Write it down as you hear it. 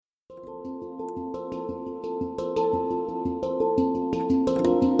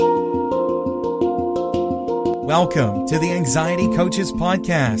Welcome to the Anxiety Coaches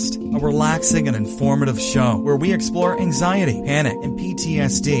Podcast, a relaxing and informative show where we explore anxiety, panic, and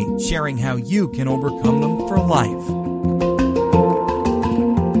PTSD, sharing how you can overcome them for life.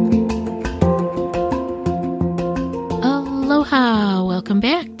 Aloha! Welcome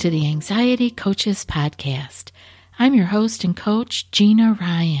back to the Anxiety Coaches Podcast. I'm your host and coach, Gina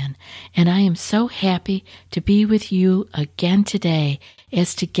Ryan, and I am so happy to be with you again today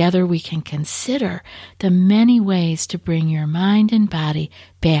as together we can consider the many ways to bring your mind and body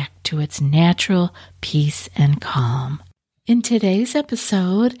back to its natural peace and calm. In today's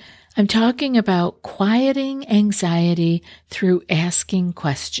episode, I'm talking about quieting anxiety through asking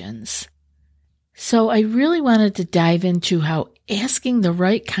questions. So I really wanted to dive into how asking the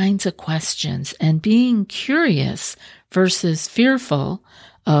right kinds of questions and being curious versus fearful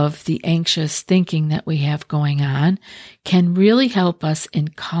of the anxious thinking that we have going on can really help us in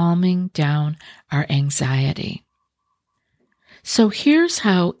calming down our anxiety. So here's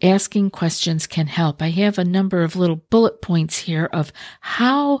how asking questions can help. I have a number of little bullet points here of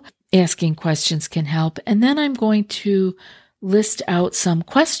how asking questions can help, and then I'm going to list out some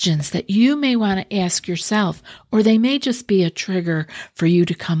questions that you may want to ask yourself, or they may just be a trigger for you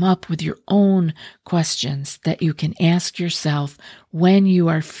to come up with your own questions that you can ask yourself when you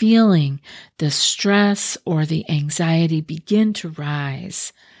are feeling the stress or the anxiety begin to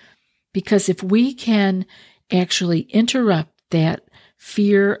rise. Because if we can actually interrupt that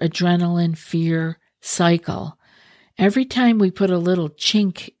adrenaline fear cycle, every time we put a little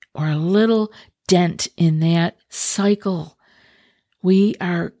chink or a little dent in that cycle, we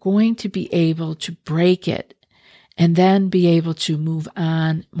are going to be able to break it and then be able to move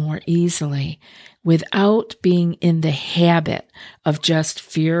on more easily without being in the habit of just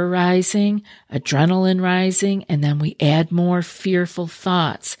fear rising, adrenaline rising, and then we add more fearful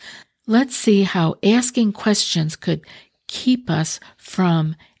thoughts. Let's see how asking questions could keep us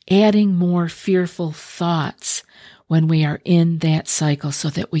from adding more fearful thoughts when we are in that cycle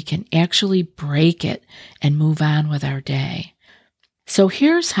so that we can actually break it and move on with our day. So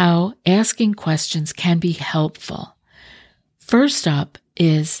here's how asking questions can be helpful. First up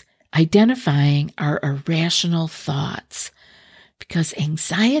is identifying our irrational thoughts, because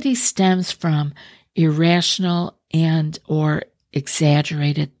anxiety stems from irrational and or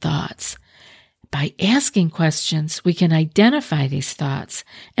exaggerated thoughts. By asking questions, we can identify these thoughts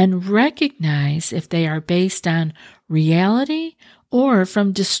and recognize if they are based on reality or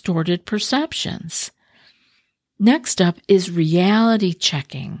from distorted perceptions. Next up is reality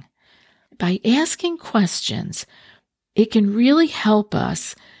checking. By asking questions, it can really help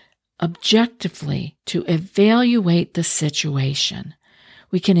us objectively to evaluate the situation.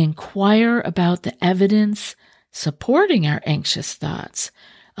 We can inquire about the evidence supporting our anxious thoughts,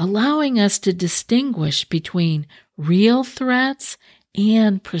 allowing us to distinguish between real threats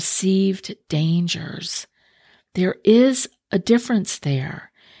and perceived dangers. There is a difference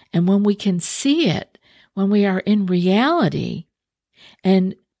there, and when we can see it, when we are in reality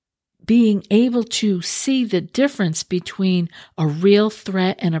and being able to see the difference between a real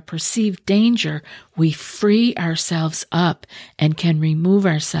threat and a perceived danger, we free ourselves up and can remove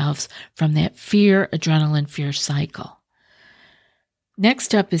ourselves from that adrenaline fear cycle.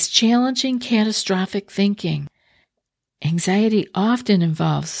 Next up is challenging catastrophic thinking. Anxiety often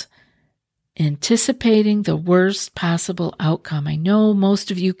involves anticipating the worst possible outcome. I know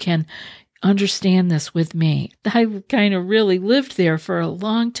most of you can understand this with me. I kind of really lived there for a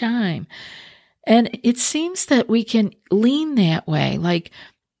long time. And it seems that we can lean that way. Like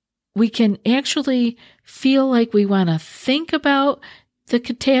we can actually feel like we want to think about the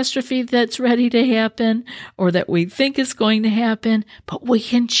catastrophe that's ready to happen or that we think is going to happen, but we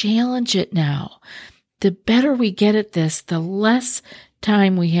can challenge it now. The better we get at this, the less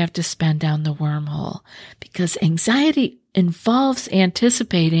time we have to spend down the wormhole, because anxiety involves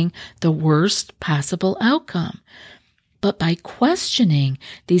anticipating the worst possible outcome. But by questioning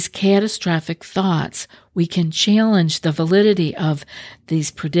these catastrophic thoughts, we can challenge the validity of these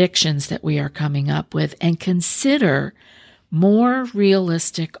predictions that we are coming up with and consider more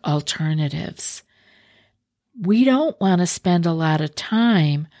realistic alternatives. We don't want to spend a lot of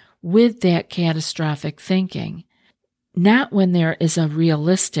time with that catastrophic thinking, not when there is a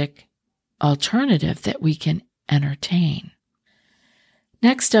realistic alternative that we can entertain.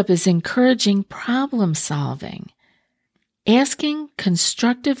 Next up is encouraging problem solving. Asking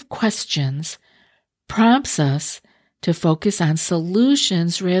constructive questions prompts us to focus on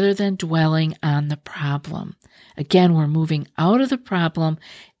solutions rather than dwelling on the problem. Again, we're moving out of the problem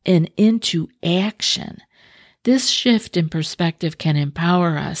and into action. This shift in perspective can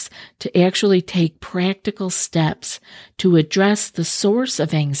empower us to actually take practical steps to address the source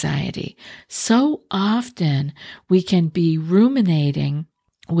of anxiety. So often we can be ruminating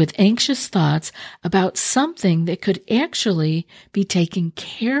with anxious thoughts about something that could actually be taken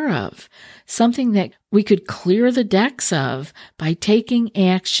care of, something that we could clear the decks of by taking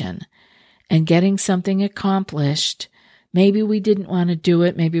action and getting something accomplished. Maybe we didn't want to do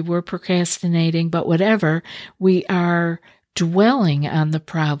it. Maybe we're procrastinating, but whatever, we are dwelling on the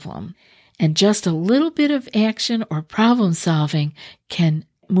problem. And just a little bit of action or problem solving can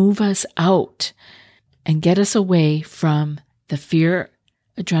move us out and get us away from the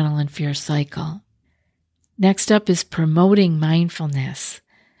adrenaline fear cycle. Next up is promoting mindfulness.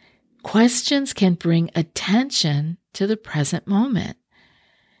 Questions can bring attention to the present moment.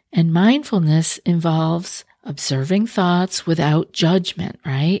 And mindfulness involves observing thoughts without judgment,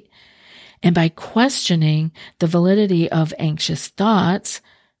 right? And by questioning the validity of anxious thoughts,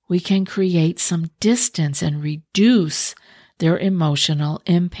 we can create some distance and reduce their emotional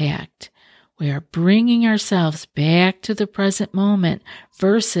impact. We are bringing ourselves back to the present moment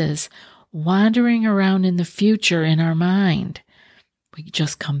versus wandering around in the future in our mind. We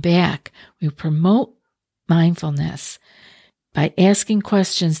just come back. We promote mindfulness by asking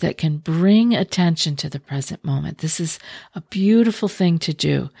questions that can bring attention to the present moment. This is a beautiful thing to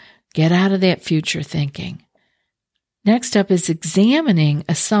do. Get out of that future thinking. Next up is examining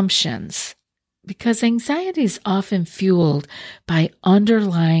assumptions, because anxiety is often fueled by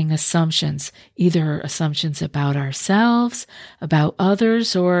underlying assumptions, either assumptions about ourselves, about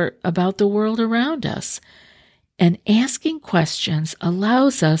others, or about the world around us. And asking questions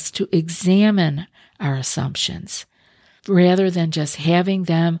allows us to examine our assumptions. Rather than just having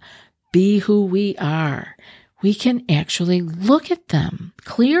them be who we are, we can actually look at them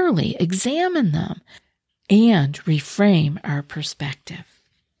clearly, examine them, and reframe our perspective.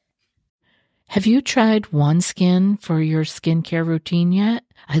 Have you tried OneSkin for your skincare routine yet?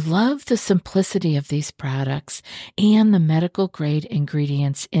 I love the simplicity of these products and the medical grade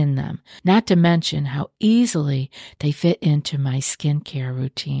ingredients in them, not to mention how easily they fit into my skincare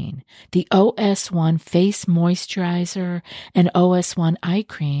routine. The OS1 Face Moisturizer and OS1 Eye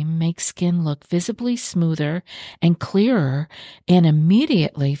Cream make skin look visibly smoother and clearer and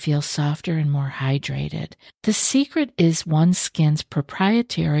immediately feel softer and more hydrated. The secret is OneSkin's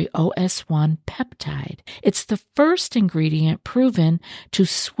proprietary OS1 peptide. It's the first ingredient proven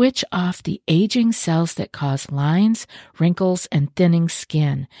to switch off the aging cells that cause lines, wrinkles, and thinning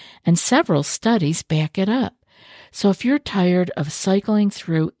skin, and several studies back it up. So if you're tired of cycling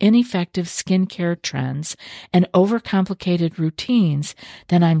through ineffective skincare trends and overcomplicated routines,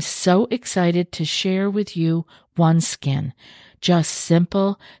 then I'm so excited to share with you OneSkin, just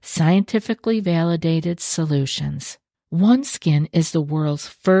simple, scientifically validated solutions. OneSkin is the world's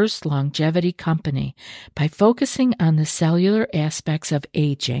first longevity company. By focusing on the cellular aspects of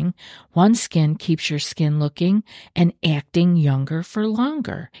aging, OneSkin keeps your skin looking and acting younger for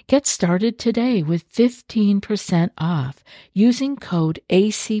longer. Get started today with 15% off using code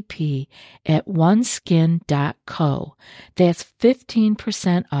ACP at oneskin.co. That's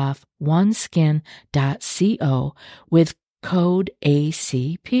 15% off oneskin.co with code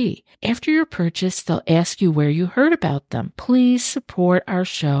ACP. After your purchase, they'll ask you where you heard about them. Please support our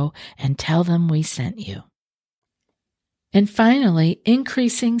show and tell them we sent you. And finally,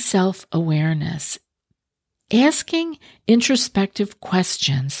 increasing self-awareness. Asking introspective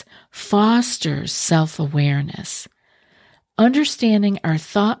questions fosters self-awareness. Understanding our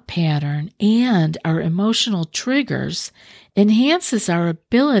thought pattern and our emotional triggers enhances our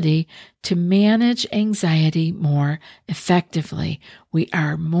ability to manage anxiety more effectively. We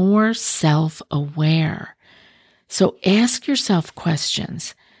are more self-aware. So ask yourself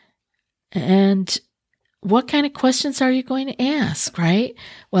questions. And what kind of questions are you going to ask, right?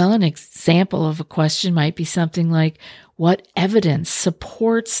 Well, an example of a question might be something like, what evidence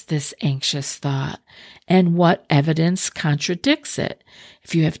supports this anxious thought? And what evidence contradicts it?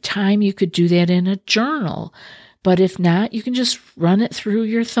 If you have time, you could do that in a journal. But if not, you can just run it through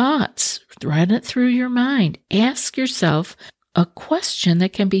your thoughts, run it through your mind. Ask yourself a question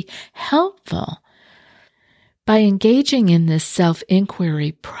that can be helpful. By engaging in this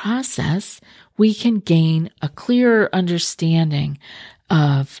self-inquiry process, we can gain a clearer understanding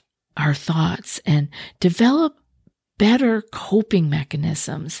of our thoughts and develop better coping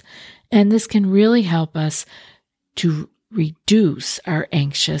mechanisms. And this can really help us to reduce our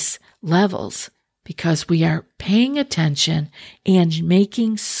anxious levels. because we are paying attention and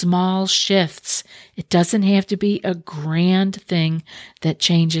making small shifts. It doesn't have to be a grand thing that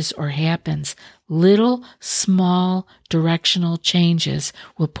changes or happens. Little, small, directional changes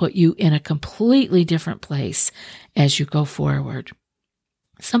will put you in a completely different place as you go forward.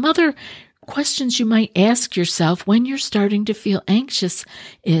 Some other questions you might ask yourself when you're starting to feel anxious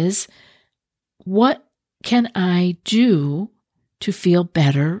is, what can I do to feel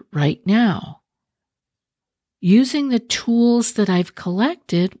better right now? Using the tools that I've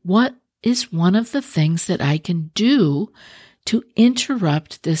collected, what is one of the things that I can do to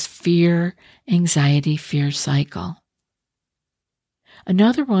interrupt this fear, anxiety, fear cycle?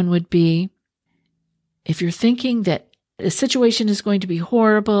 Another one would be, if you're thinking that the situation is going to be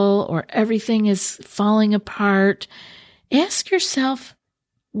horrible or everything is falling apart, ask yourself,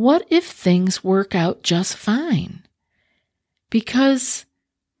 what if things work out just fine? Because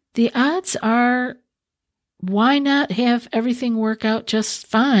the odds are, why not have everything work out just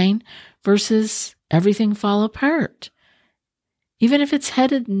fine versus everything fall apart? Even if it's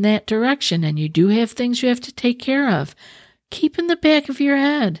headed in that direction and you do have things you have to take care of, keep in the back of your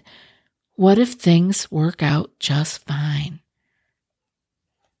head, what if things work out just fine?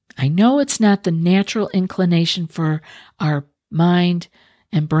 I know it's not the natural inclination for our mind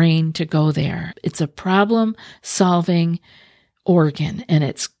and brain to go there. It's a problem-solving organ, and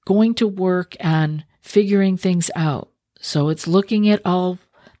it's going to work on figuring things out. So it's looking at all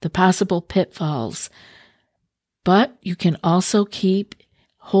the possible pitfalls. But you can also keep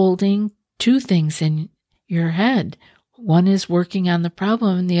holding two things in your head. One is working on the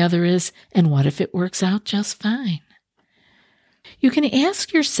problem, and the other is, and what if it works out just fine? You can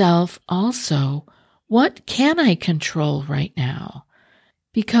ask yourself also, what can I control right now?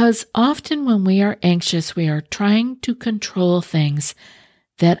 Because often when we are anxious, we are trying to control things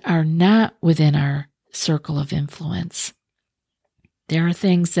that are not within our circle of influence. There are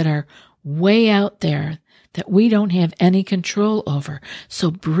things that are way out there that we don't have any control over.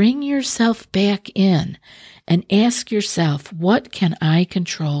 So bring yourself back in and ask yourself, what can I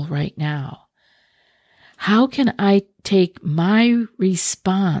control right now? How can I take my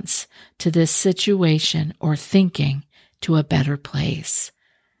response to this situation or thinking to a better place?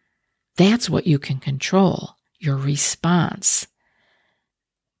 That's what you can control, your response.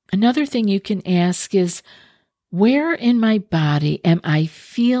 Another thing you can ask is, where in my body am I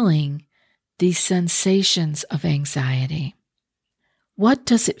feeling these sensations of anxiety? What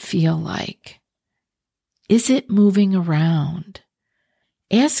does it feel like? Is it moving around?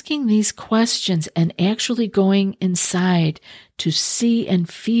 Asking these questions and actually going inside to see and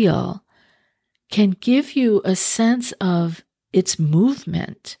feel can give you a sense of its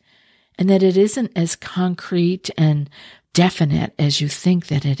movement and that it isn't as concrete and definite as you think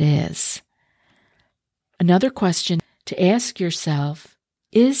that it is. Another question to ask yourself,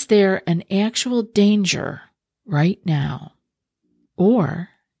 is there an actual danger right now? Or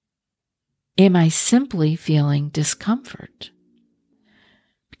am I simply feeling discomfort?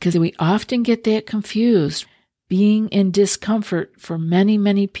 Because we often get that confused. Being in discomfort for many,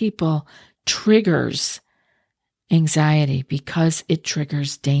 many people triggers anxiety because it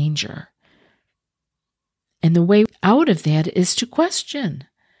triggers danger. And the way out of that is to question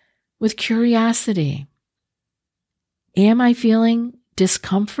with curiosity. Am I feeling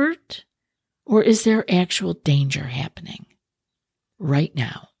discomfort, or is there actual danger happening right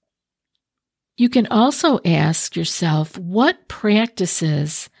now? You can also ask yourself, what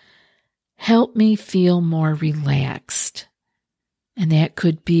practices help me feel more relaxed? And that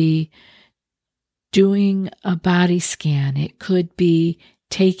could be doing a body scan. It could be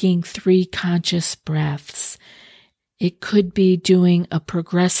taking 3 conscious breaths. It could be doing a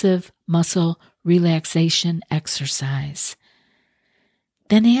progressive muscle relaxation exercise.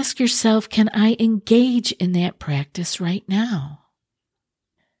 Then ask yourself, can I engage in that practice right now?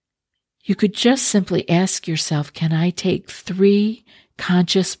 You could just simply ask yourself, can I take 3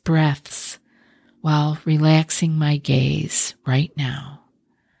 conscious breaths while relaxing my gaze right now?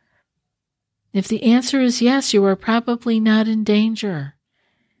 If the answer is yes, you are probably not in danger.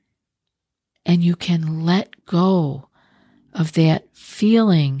 And you can let go of that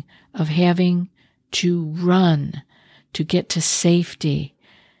feeling of having to run to get to safety.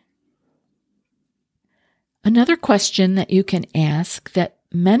 Another question that you can ask that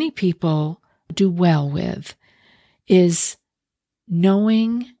many people do well with is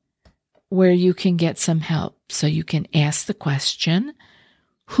knowing where you can get some help. So you can ask the question,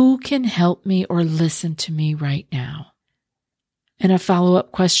 who can help me or listen to me right now? And a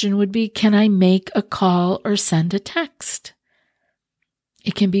follow-up question would be, can I make a call or send a text?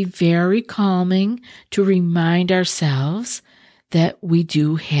 It can be very calming to remind ourselves that we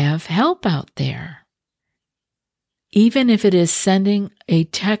do have help out there. Even if it is sending a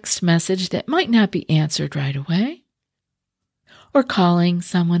text message that might not be answered right away, or calling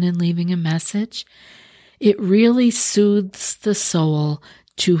someone and leaving a message, it really soothes the soul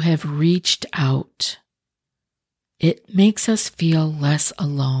to have reached out. It makes us feel less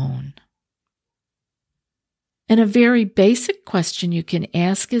alone. And a very basic question you can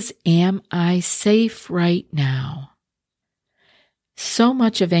ask is, am I safe right now? So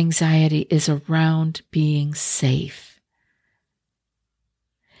much of anxiety is around being safe.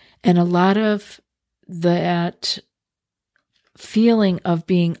 And a lot of that feeling of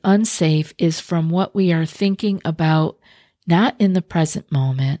being unsafe is from what we are thinking about, not in the present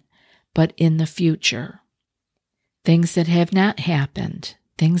moment, but in the future. Things that have not happened,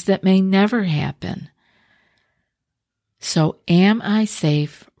 things that may never happen. So, am I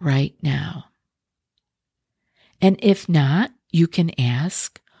safe right now? And if not, you can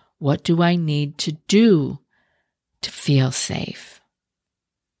ask, what do I need to do to feel safe?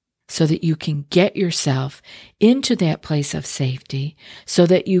 So that you can get yourself into that place of safety, so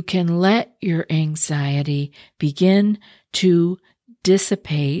that you can let your anxiety begin to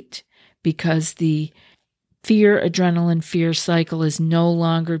dissipate, because the adrenaline fear cycle is no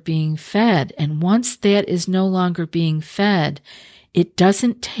longer being fed. And once that is no longer being fed, it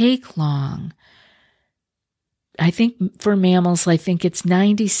doesn't take long. I think for mammals, it's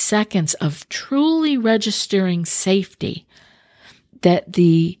 90 seconds of truly registering safety that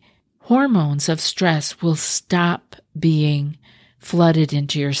the hormones of stress will stop being flooded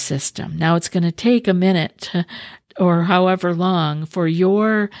into your system. Now, it's going to take a minute or however long for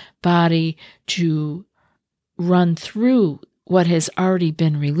your body to run through what has already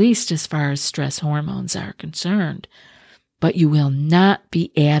been released as far as stress hormones are concerned, but you will not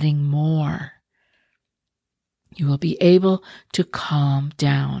be adding more. You will be able to calm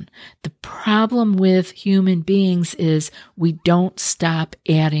down. The problem with human beings is we don't stop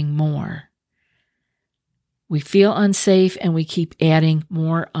adding more. We feel unsafe and we keep adding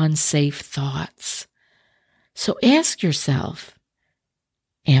more unsafe thoughts. So ask yourself,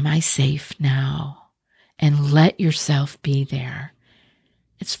 am I safe now? And let yourself be there.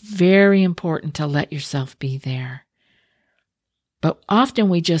 It's very important to let yourself be there. But often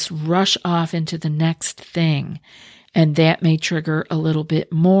we just rush off into the next thing, and that may trigger a little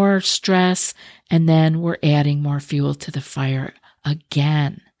bit more stress, and then we're adding more fuel to the fire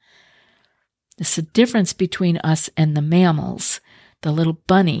again. It's the difference between us and the mammals. The little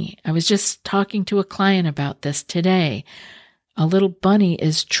bunny, I was just talking to a client about this today. A little bunny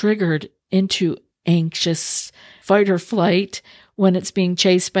is triggered into anxious fight or flight when it's being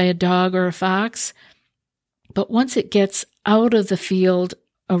chased by a dog or a fox. But once it gets out of the field,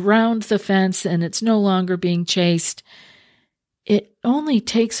 around the fence, and it's no longer being chased, it only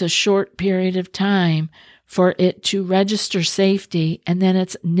takes a short period of time for it to register safety, and then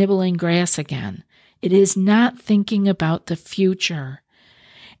it's nibbling grass again. It is not thinking about the future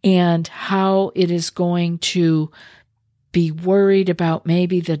and how it is going to be worried about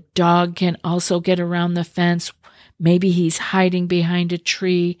maybe the dog can also get around the fence. Maybe he's hiding behind a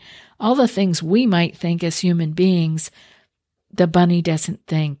tree. All the things we might think as human beings, the bunny doesn't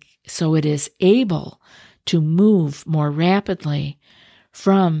think. So it is able to move more rapidly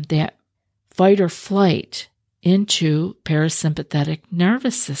from that fight or flight into parasympathetic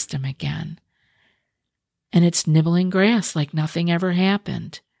nervous system again. And it's nibbling grass like nothing ever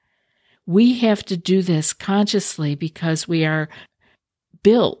happened. We have to do this consciously because we are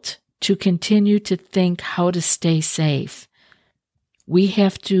built to continue to think how to stay safe. We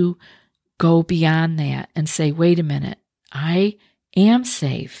have to go beyond that and say, wait a minute, I am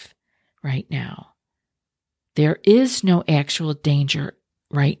safe right now. There is no actual danger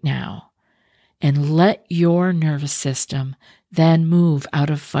right now. And let your nervous system then move out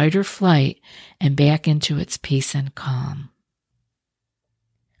of fight or flight and back into its peace and calm.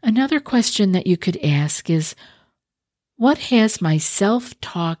 Another question that you could ask is, what has my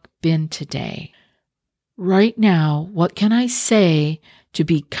self-talk been today? Right now, what can I say to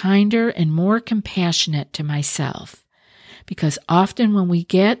be kinder and more compassionate to myself? Because often when we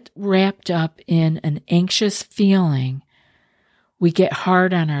get wrapped up in an anxious feeling, we get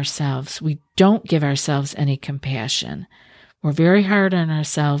hard on ourselves. We don't give ourselves any compassion. We're very hard on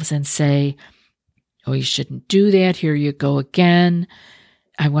ourselves and say, oh, you shouldn't do that. Here you go again.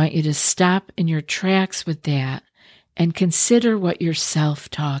 I want you to stop in your tracks with that and consider what your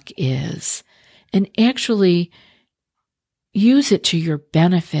self-talk is and actually use it to your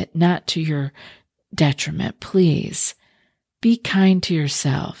benefit, not to your detriment, please. Be kind to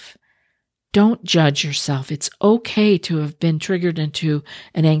yourself. Don't judge yourself. It's okay to have been triggered into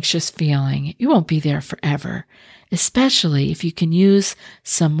an anxious feeling. You won't be there forever, especially if you can use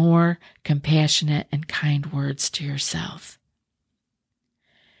some more compassionate and kind words to yourself.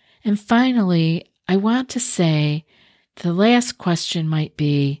 And finally, I want to say the last question might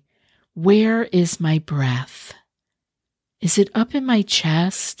be, where is my breath? Is it up in my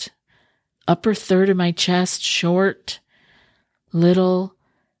chest? Upper third of my chest, short, little,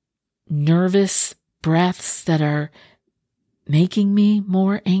 nervous breaths that are making me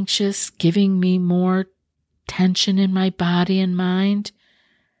more anxious, giving me more tension in my body and mind?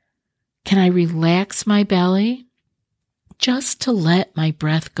 Can I relax my belly just to let my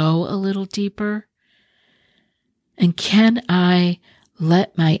breath go a little deeper? And can I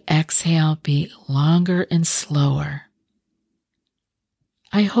let my exhale be longer and slower?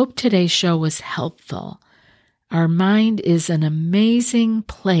 I hope today's show was helpful. Our mind is an amazing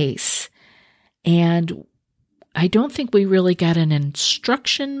place, and I don't think we really got an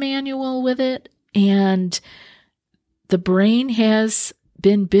instruction manual with it, and the brain has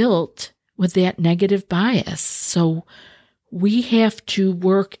been built with that negative bias. So we have to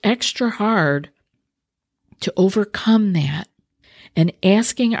work extra hard to overcome that, and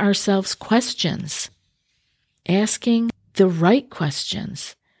asking ourselves questions, asking the right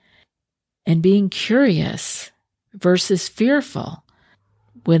questions, and being curious versus fearful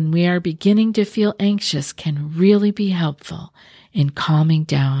when we are beginning to feel anxious can really be helpful in calming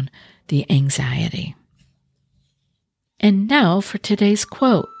down the anxiety. And now for today's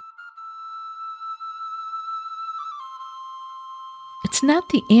quote. It's not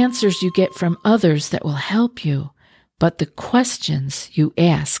the answers you get from others that will help you, but the questions you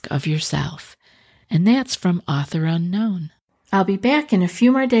ask of yourself. And that's from Author Unknown. I'll be back in a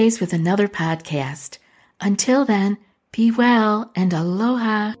few more days with another podcast. Until then, be well and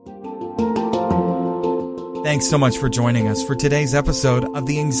aloha. Thanks so much for joining us for today's episode of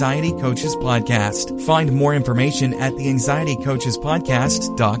the Anxiety Coaches Podcast. Find more information at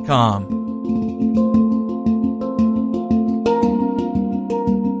theanxietycoachespodcast.com.